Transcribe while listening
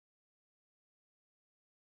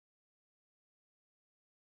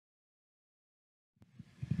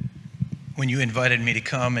When you invited me to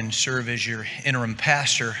come and serve as your interim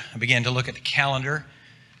pastor, I began to look at the calendar,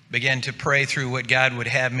 began to pray through what God would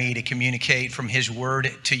have me to communicate from His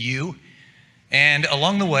Word to you. And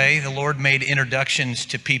along the way, the Lord made introductions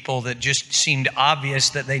to people that just seemed obvious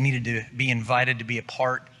that they needed to be invited to be a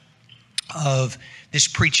part of this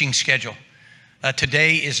preaching schedule.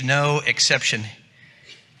 Today is no exception.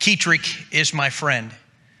 Keetrick is my friend.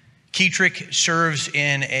 Keetrick serves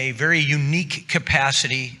in a very unique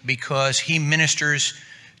capacity because he ministers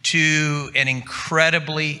to an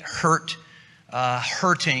incredibly hurting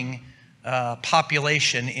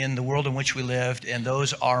population in the world in which we lived, and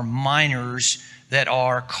those are minors that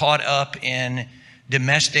are caught up in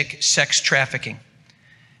domestic sex trafficking.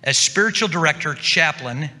 As spiritual director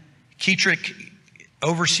chaplain, Keetrick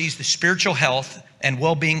oversees the spiritual health and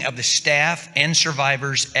well-being of the staff and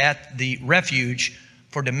survivors at the refuge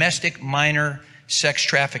for domestic minor sex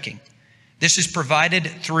trafficking. This is provided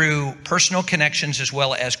through personal connections as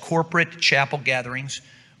well as corporate chapel gatherings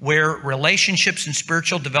where relationships and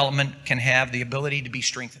spiritual development can have the ability to be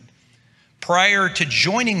strengthened. Prior to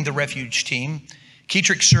joining the refuge team,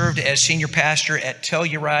 Keetrick served as senior pastor at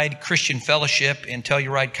Telluride Christian Fellowship in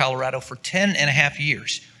Telluride, Colorado for 10 and a half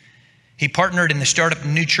years. He partnered in the startup of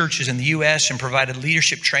new churches in the U.S. and provided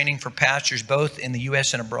leadership training for pastors both in the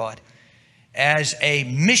U.S. and abroad. As a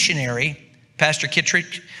missionary, Pastor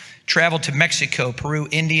Keetrick traveled to Mexico, Peru,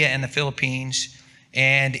 India, and the Philippines.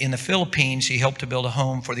 And in the Philippines, he helped to build a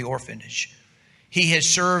home for the orphanage. He has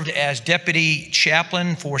served as deputy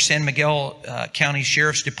chaplain for San Miguel County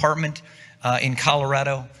Sheriff's Department in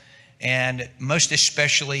Colorado. And most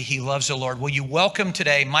especially, he loves the Lord. Will you welcome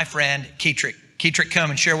today my friend, Keetrick? Keetrick, come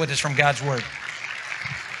and share with us from God's Word.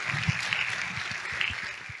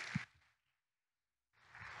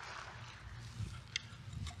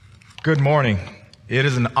 Good morning. It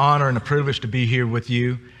is an honor and a privilege to be here with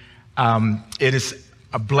you. It is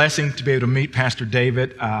a blessing to be able to meet Pastor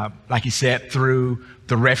David, like he said, through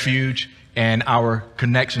the refuge and our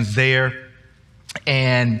connections there.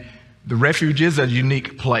 And the refuge is a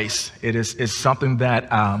unique place. It's something that,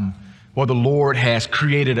 the Lord has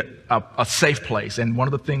created a safe place. And one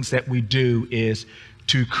of the things that we do is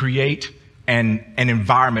to create an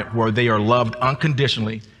environment where they are loved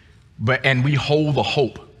unconditionally, and we hold the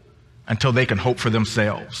hope until they can hope for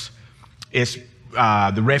themselves.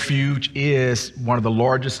 The refuge is one of the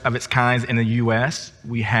largest of its kinds in the U.S.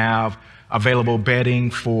 We have available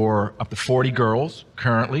bedding for up to 40 girls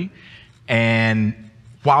currently. And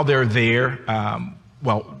while they're there,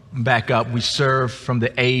 back up, we serve from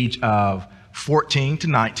the age of 14 to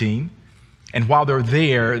 19. And while they're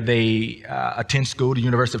there, they attend school. The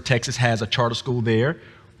University of Texas has a charter school there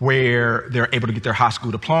where they're able to get their high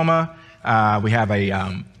school diploma. We have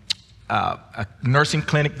a nursing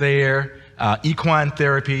clinic there, equine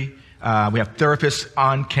therapy. We have therapists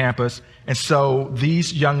on campus. And so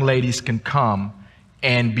these young ladies can come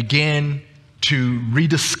and begin to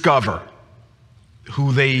rediscover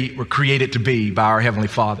who they were created to be by our Heavenly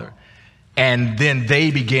Father. And then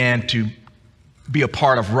they began to be a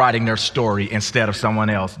part of writing their story instead of someone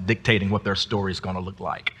else dictating what their story is going to look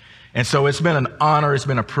like. And so it's been an honor, it's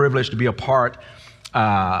been a privilege to be a part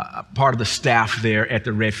of the staff there at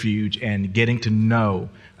the refuge and getting to know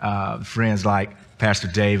friends like Pastor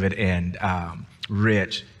David and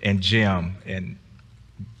Rich and Jim and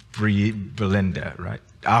Belinda, right?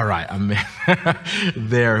 All right, I'm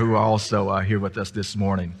there who are also here with us this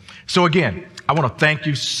morning. So again, I want to thank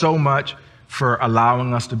you so much for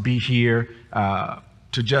allowing us to be here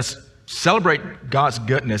to just celebrate God's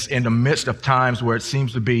goodness in the midst of times where it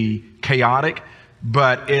seems to be chaotic.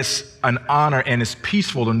 But it's an honor and it's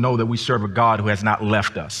peaceful to know that we serve a God who has not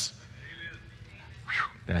left us. Whew,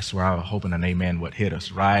 that's where I was hoping an amen would hit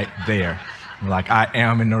us right there. Like, I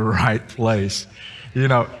am in the right place.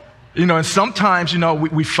 And sometimes,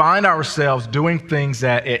 we find ourselves doing things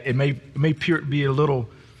that it may be a little,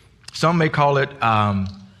 some may call it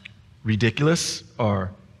ridiculous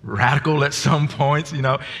or radical at some points.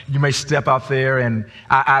 You may step out there, and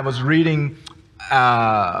I was reading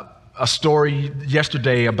a story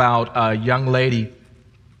yesterday about a young lady.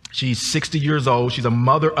 She's 60 years old. She's a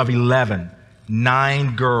mother of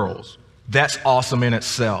 9 girls. That's awesome in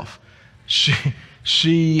itself.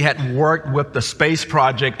 She had worked with the space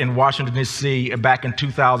project in Washington, D.C. back in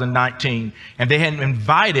 2019, and they had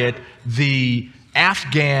invited the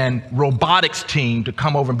Afghan robotics team to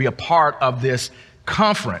come over and be a part of this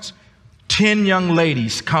conference. 10 young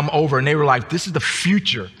ladies come over, and they were like, this is the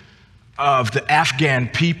future of the Afghan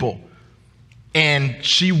people. And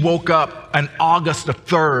she woke up on August the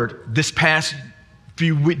 3rd, this past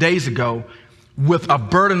few days ago, with a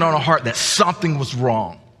burden on her heart that something was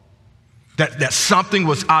wrong, that something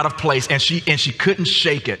was out of place, and she couldn't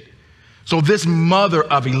shake it. So this mother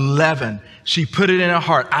of 11, she put it in her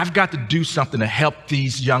heart, I've got to do something to help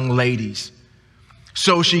these young ladies.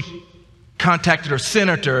 So she contacted her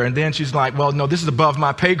senator, and then she's like, well, no, this is above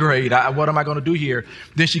my pay grade. What am I going to do here?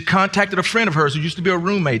 Then she contacted a friend of hers who used to be a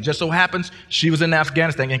roommate. Just so happens she was in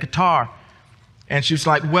Afghanistan, in Qatar. And she was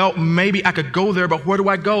like, well, maybe I could go there, but where do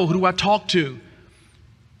I go? Who do I talk to?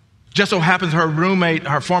 Just so happens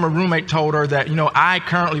her former roommate told her that, I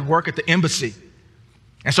currently work at the embassy.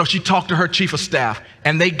 And so she talked to her chief of staff,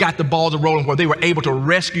 and they got the balls rolling where they were able to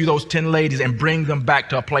rescue those 10 ladies and bring them back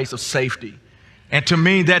to a place of safety. And to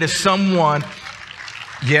me, that is someone,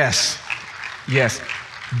 yes.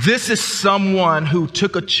 This is someone who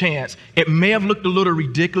took a chance. It may have looked a little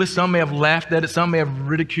ridiculous. Some may have laughed at it. Some may have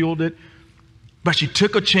ridiculed it. But she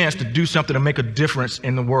took a chance to do something to make a difference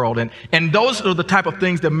in the world. And those are the type of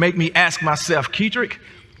things that make me ask myself, Keetrick,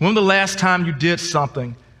 when was the last time you did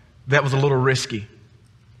something that was a little risky?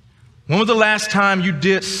 When was the last time you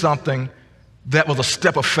did something that was a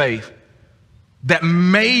step of faith that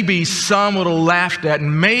maybe some would have laughed at,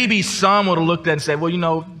 and maybe some would have looked at and said, well, you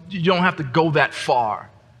don't have to go that far?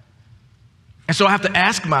 And so I have to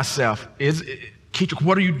ask myself, Keetrick,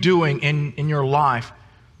 what are you doing in your life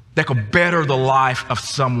that could better the life of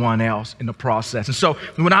someone else in the process? And so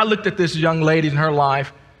when I looked at this young lady in her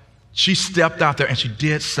life, she stepped out there and she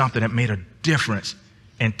did something that made a difference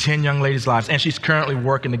in 10 young ladies' lives. And she's currently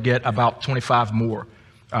working to get about 25 more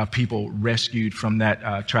people rescued from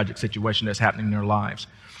that tragic situation that's happening in their lives.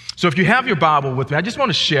 So if you have your Bible with me, I just want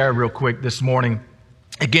to share real quick this morning.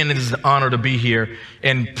 Again, it is an honor to be here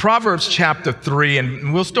in Proverbs chapter 3,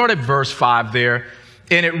 and we'll start at verse 5 there.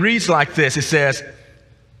 And it reads like this. It says,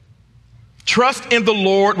 trust in the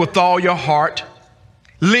Lord with all your heart.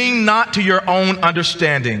 Lean not to your own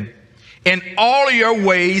understanding. In all your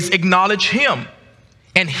ways acknowledge him,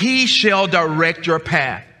 and he shall direct your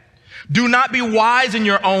path. Do not be wise in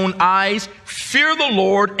your own eyes. Fear the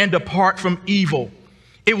Lord and depart from evil.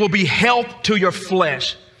 It will be health to your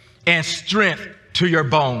flesh and strength to your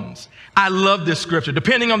bones. I love this scripture.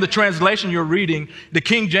 Depending on the translation you're reading, the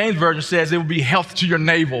King James Version says it will be health to your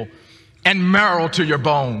navel and marrow to your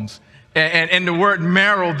bones. And the word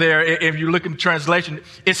marrow there, if you look in the translation,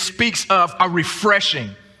 it speaks of a refreshing.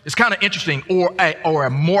 It's kind of interesting, or a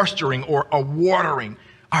moisturing, or a watering,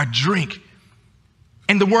 or drink.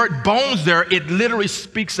 And the word bones there, it literally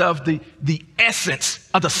speaks of the essence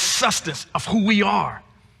of the substance of who we are.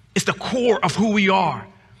 It's the core of who we are.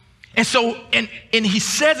 And so, and he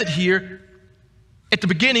says it here at the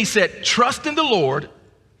beginning. He said, trust in the Lord,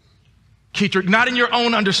 Keetrick, not in your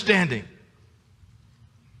own understanding.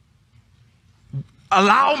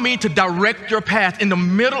 Allow me to direct your path in the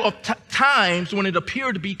middle of times when it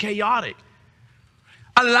appeared to be chaotic.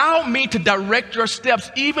 Allow me to direct your steps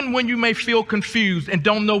even when you may feel confused and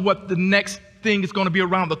don't know what the next thing is going to be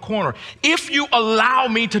around the corner. If you allow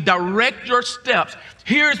me to direct your steps,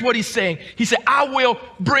 here's what he's saying. He said, I will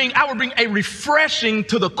bring a refreshing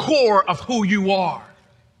to the core of who you are.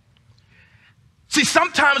 See,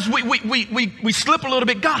 sometimes we slip a little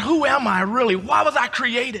bit. God, who am I really? Why was I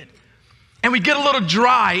created? And we get a little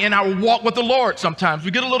dry in our walk with the Lord sometimes.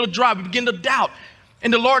 We get a little dry. We begin to doubt.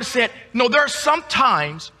 And the Lord said, no, there are some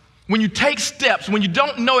times when you take steps, when you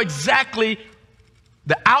don't know exactly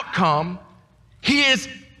the outcome, he is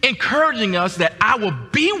encouraging us that I will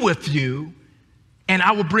be with you and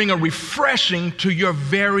I will bring a refreshing to your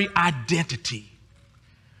very identity.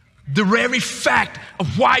 The very fact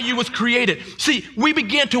of why you was created. See, we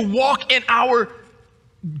begin to walk in our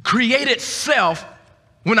created self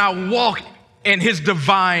when I walk in his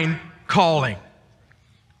divine calling.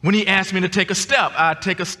 When he asked me to take a step, I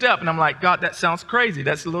take a step and I'm like, God, that sounds crazy.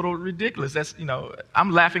 That's a little ridiculous. That's,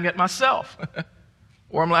 I'm laughing at myself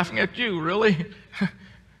or I'm laughing at you, really?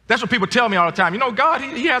 That's what people tell me all the time. God,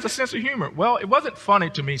 he has a sense of humor. Well, it wasn't funny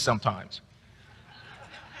to me sometimes.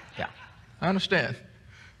 Yeah, I understand.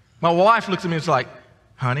 My wife looks at me and is like,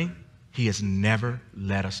 honey, he has never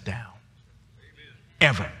let us down.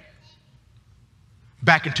 Ever.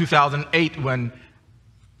 Back in 2008, when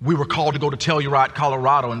we were called to go to Telluride,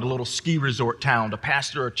 Colorado, in the little ski resort town to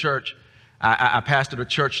pastor a church, I pastored a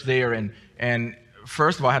church there, and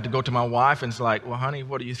first of all, I had to go to my wife and it's like, well, honey,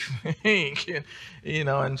 what do you think?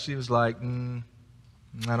 And she was like,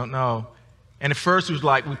 I don't know. And at first it was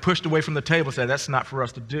like we pushed away from the table and said, that's not for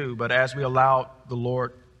us to do. But as we allowed the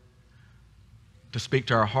Lord to speak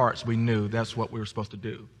to our hearts, we knew that's what we were supposed to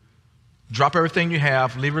do. Drop everything you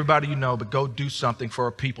have, leave everybody you know, but go do something for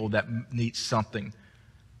a people that need something.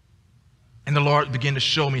 And the Lord began to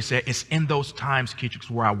show me, say, it's in those times, Keetrick,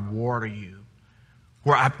 where I water you,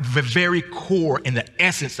 where the very core and the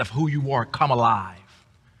essence of who you are come alive.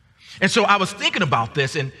 And so I was thinking about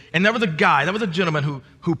this, and there was a gentleman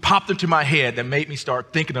who popped into my head that made me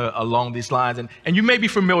start thinking along these lines. And you may be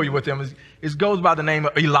familiar with him. It goes by the name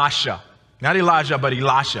of Elisha. Not Elijah, but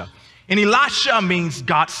Elisha. And Elisha means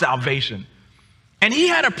God's salvation. And he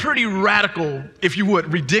had a pretty radical, if you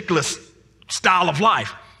would, ridiculous style of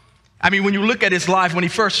life. I mean, when you look at his life, when he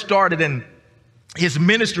first started in his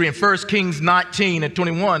ministry in 1 Kings 19 and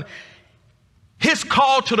 21, his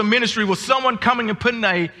call to the ministry was someone coming and putting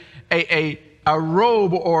a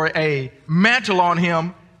robe or a mantle on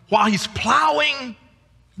him while he's plowing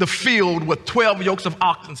the field with 12 yokes of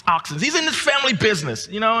oxen. He's in his family business,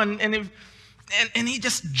 you know, and he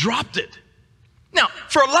just dropped it. Now,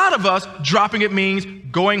 for a lot of us, dropping it means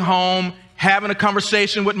going home, having a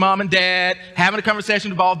conversation with mom and dad, having a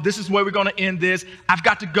conversation about this is where we're going to end this. I've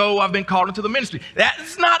got to go. I've been called into the ministry.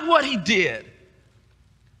 That's not what he did.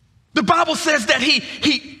 The Bible says that he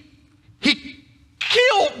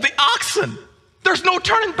killed the oxen. There's no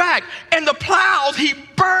turning back. And the plows, he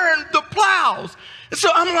burned the plows. And so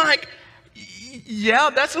I'm like, yeah,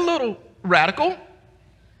 that's a little radical.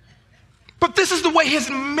 But this is the way his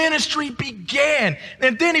ministry began.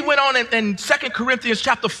 And then he went on in 2 Corinthians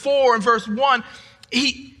chapter 4 and verse 1,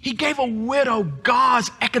 he gave a widow God's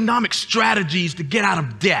economic strategies to get out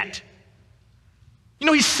of debt. You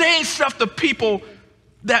know, he's saying stuff to people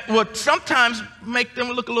that would sometimes make them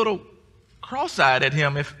look a little cross-eyed at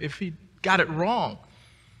him if he got it wrong.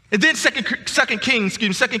 And then 2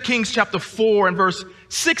 Kings chapter 4 and verse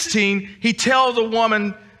 16, he tells a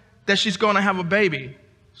woman that she's going to have a baby.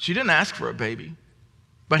 She didn't ask for a baby,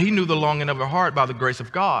 but he knew the longing of her heart by the grace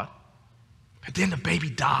of God. But then the baby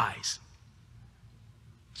dies.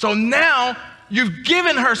 So now you've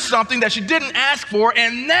given her something that she didn't ask for,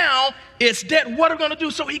 and now it's dead. What are we going to do?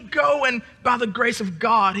 So he go, and by the grace of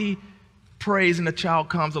God, he prays, and the child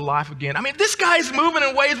comes to life again. I mean, this guy's moving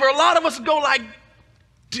in ways where a lot of us go like,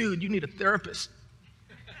 dude, you need a therapist.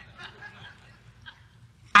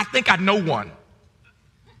 I think I know one.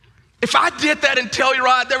 If I did that in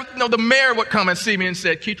Telluride, the mayor would come and see me and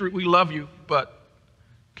say, Keith, we love you, but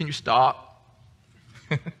can you stop?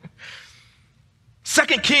 2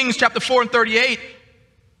 Kings chapter 4 and 38,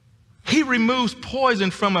 he removes poison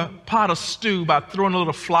from a pot of stew by throwing a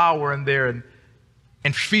little flour in there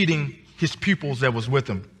and feeding his pupils that was with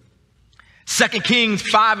him. 2 Kings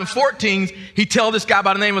 5 and 14, he tells this guy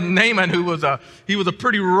by the name of Naaman, he was a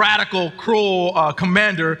pretty radical, cruel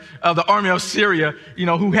commander of the army of Syria, you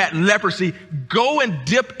know, who had leprosy. Go and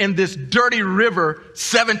dip in this dirty river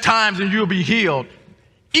 7 times and you'll be healed.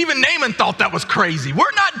 Even Naaman thought that was crazy.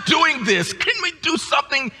 We're not doing this. Can we do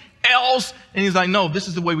something else? And he's like, no, this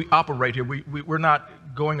is the way we operate here. We're not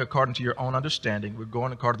going according to your own understanding. We're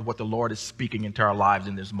going according to what the Lord is speaking into our lives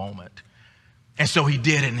in this moment. And so he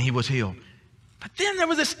did it, and he was healed. But then there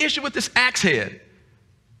was this issue with this axe head.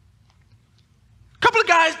 A couple of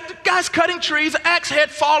guys cutting trees, the axe head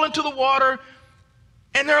fall into the water,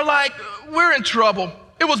 and they're like, we're in trouble.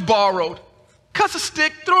 It was borrowed. Cuts a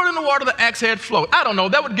stick, throw it in the water, the axe head float. I don't know,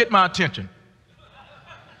 that would get my attention.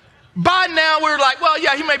 By now, we're like, well,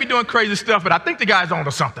 yeah, he may be doing crazy stuff, but I think the guy's on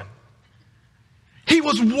to something. He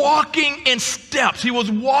was walking in steps. He was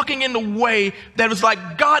walking in the way that was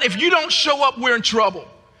like, God, if you don't show up, we're in trouble.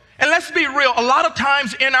 And let's be real, a lot of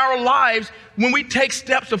times in our lives, when we take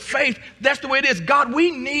steps of faith, that's the way it is. God,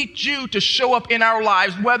 we need you to show up in our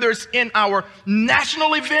lives, whether it's in our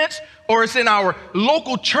national events, or it's in our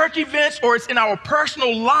local church events, or it's in our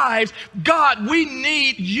personal lives. God, we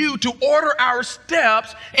need you to order our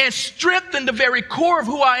steps and strengthen the very core of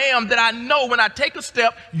who I am, that I know when I take a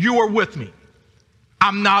step, you are with me.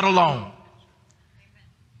 I'm not alone.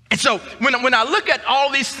 And so when I look at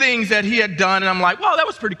all these things that he had done, and I'm like, well, that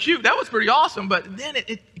was pretty cute. That was pretty awesome. But then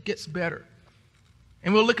it gets better.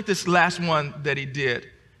 And we'll look at this last one that he did.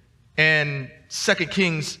 In 2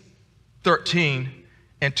 Kings 13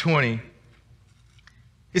 and 20,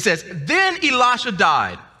 it says, then Elisha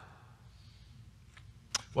died.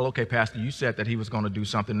 Well, okay, Pastor, you said that he was going to do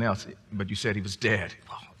something else, but you said he was dead.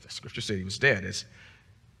 Well, the scripture said he was dead.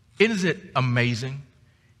 Isn't it amazing?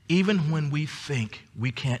 Even when we think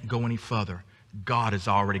we can't go any further, God has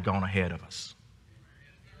already gone ahead of us.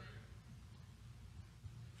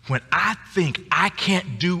 When I think I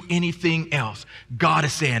can't do anything else, God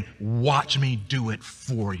is saying, watch me do it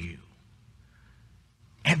for you.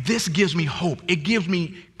 And this gives me hope. It gives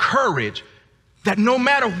me courage that no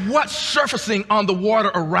matter what's surfacing on the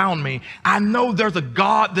water around me, I know there's a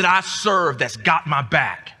God that I serve that's got my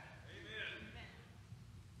back.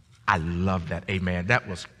 I love that. Amen. That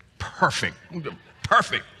was perfect.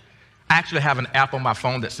 Perfect. I actually have an app on my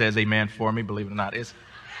phone that says amen for me, believe it or not.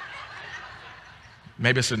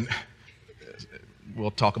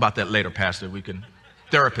 We'll talk about that later, Pastor.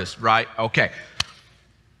 Therapist, right? Okay.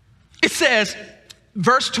 It says,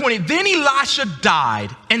 verse 20, then Elisha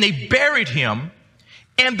died, and they buried him,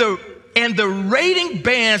 and the raiding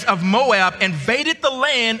bands of Moab invaded the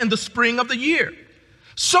land in the spring of the year.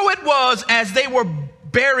 So it was as they were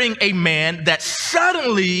burying a man that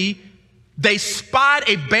suddenly they spied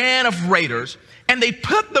a band of raiders, and they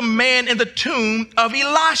put the man in the tomb of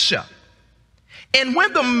Elisha. And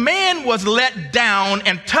when the man was let down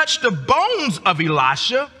and touched the bones of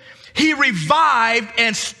Elisha, he revived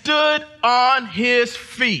and stood on his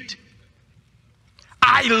feet.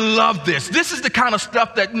 I love this. This is the kind of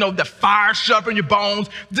stuff that, the fire shut up in your bones.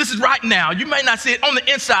 This is right now. You may not see it on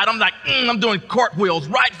the inside. I'm like, I'm doing cartwheels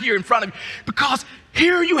right here in front of you. Because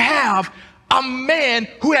here you have a man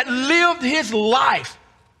who had lived his life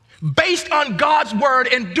based on God's word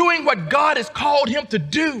and doing what God has called him to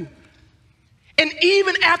do. And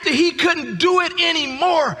even after he couldn't do it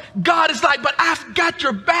anymore, God is like, but I've got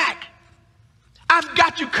your back. I've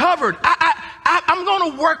got you covered. I'm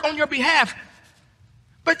going to work on your behalf.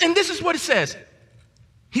 And this is what it says.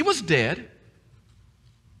 He was dead.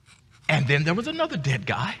 And then there was another dead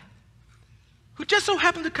guy who just so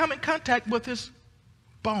happened to come in contact with his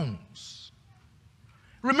bones.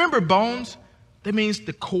 Remember, bones, that means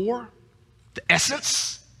the core, the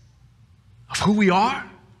essence of who we are.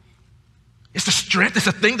 It's the strength, it's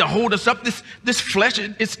the thing to hold us up. This flesh,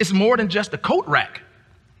 it's more than just a coat rack.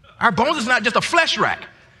 Our bones is not just a flesh rack.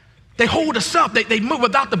 They hold us up. They move.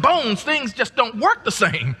 Without the bones, things just don't work the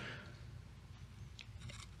same.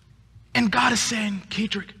 And God is saying,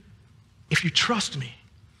 Kedrick, if you trust me,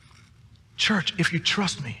 church, if you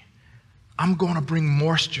trust me, I'm going to bring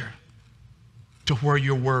moisture to where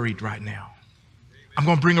you're worried right now. I'm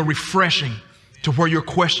going to bring a refreshing to where you're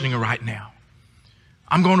questioning right now.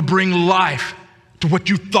 I'm going to bring life to what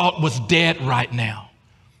you thought was dead right now.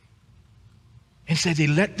 And says he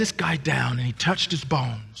let this guy down and he touched his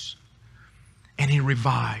bones and he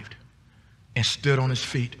revived and stood on his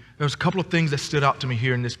feet. There was a couple of things that stood out to me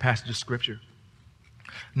here in this passage of scripture.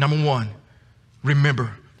 Number one,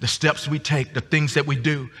 remember the steps we take, the things that we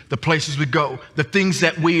do, the places we go, the things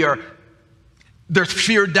that there's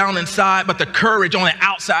fear down inside, but the courage on the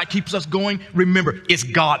outside keeps us going. Remember, it's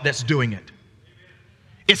God that's doing it.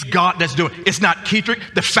 It's God that's doing it. It's not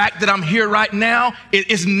Kedrick. The fact that I'm here right now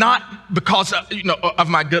is not because of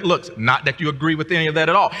my good looks. Not that you agree with any of that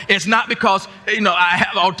at all. It's not because I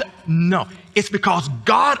have all time. No, it's because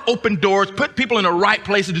God opened doors, put people in the right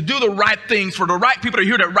places to do the right things for the right people to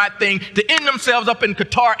hear the right thing, to end themselves up in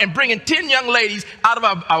Qatar and bringing 10 young ladies out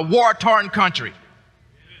of a war-torn country.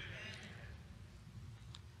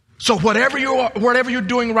 So whatever you're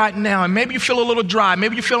doing right now, and maybe you feel a little dry,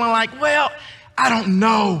 maybe you're feeling like, well, I don't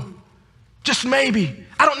know. Just maybe.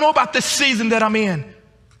 I don't know about this season that I'm in.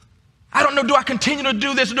 I don't know, do I continue to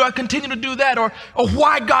do this or do I continue to do that? Or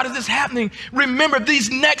why, God, is this happening? Remember, these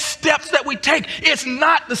next steps that we take, it's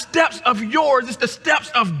not the steps of yours, it's the steps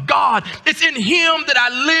of God. It's in Him that I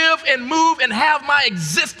live and move and have my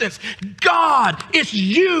existence. God, it's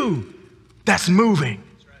you that's moving.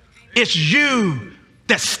 It's you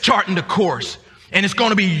that's charting the course. And it's going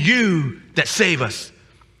to be you that save us.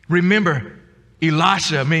 Remember,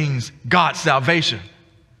 Elisha means God's salvation.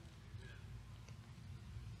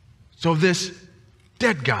 So this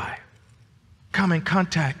dead guy come in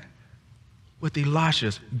contact with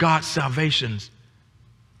Elisha's, God's salvation's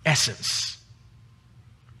essence.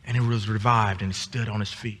 And he was revived and he stood on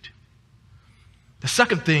his feet. The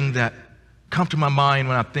second thing that comes to my mind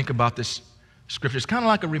when I think about this scripture is kind of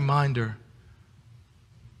like a reminder.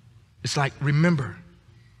 It's like, remember,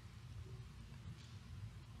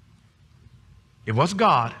 it was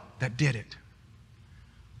God that did it.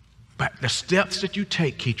 But the steps that you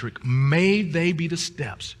take, Kedrick, may they be the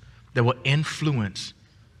steps that will influence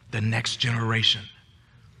the next generation,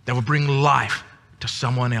 that will bring life to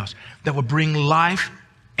someone else, that will bring life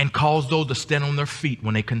and cause those to stand on their feet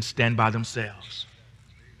when they couldn't stand by themselves.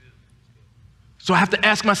 So I have to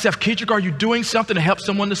ask myself, Kedrick, are you doing something to help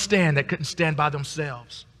someone to stand that couldn't stand by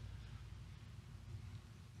themselves?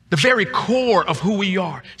 The very core of who we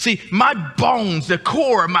are. See, my bones, the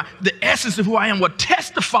core, the essence of who I am will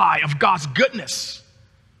testify of God's goodness.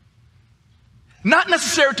 Not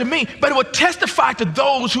necessary to me, but it will testify to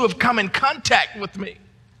those who have come in contact with me.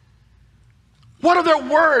 What are their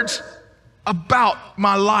words about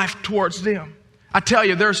my life towards them? I tell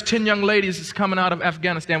you, there's 10 young ladies that's coming out of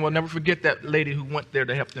Afghanistan. We'll never forget that lady who went there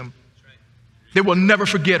to help them. They will never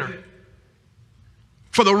forget her.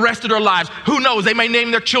 for the rest of their lives. Who knows? They may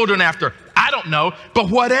name their children after. I don't know. But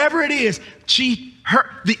whatever it is,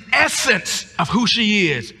 the essence of who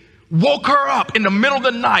she is woke her up in the middle of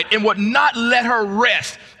the night and would not let her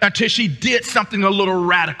rest until she did something a little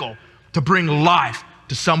radical to bring life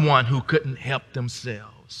to someone who couldn't help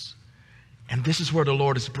themselves. And this is where the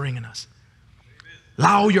Lord is bringing us.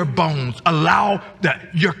 Allow your bones, allow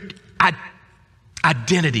your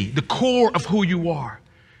identity, the core of who you are,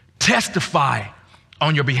 testify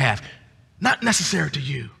on your behalf. Not necessary to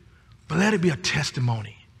you, but let it be a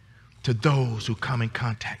testimony to those who come in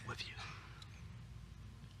contact with you.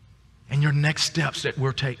 And your next steps that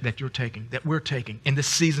we're taking in this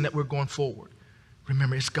season that we're going forward.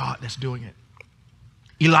 Remember, it's God that's doing it.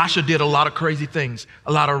 Elisha did a lot of crazy things,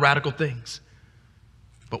 a lot of radical things.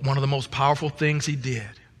 But one of the most powerful things he did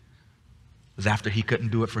was after he couldn't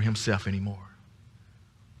do it for himself anymore.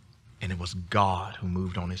 And it was God who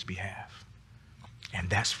moved on his behalf. And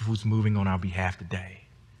that's who's moving on our behalf today.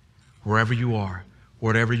 Wherever you are,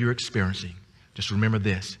 whatever you're experiencing, just remember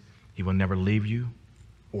this: he will never leave you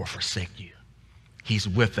or forsake you. He's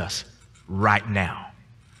with us right now,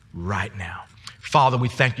 right now. Father, we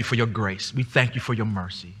thank you for your grace. We thank you for your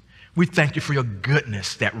mercy. We thank you for your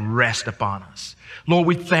goodness that rests upon us. Lord,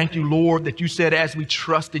 we thank you, Lord, that you said as we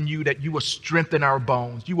trust in you, that you will strengthen our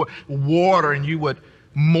bones. You would water and you would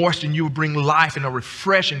moisten, you would bring life and a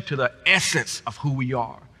refreshing to the essence of who we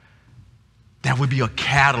are. That would be a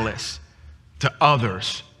catalyst to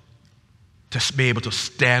others to be able to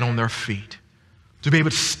stand on their feet, to be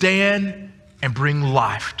able to stand and bring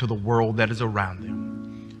life to the world that is around them.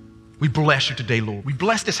 We bless you today, Lord. We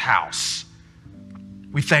bless this house.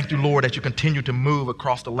 We thank you, Lord, that you continue to move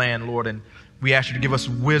across the land, Lord, and we ask you to give us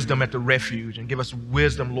wisdom at the refuge and give us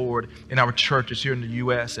wisdom, Lord, in our churches here in the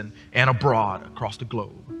U.S. and abroad across the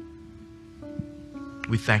globe.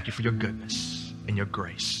 We thank you for your goodness and your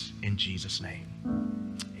grace in Jesus' name.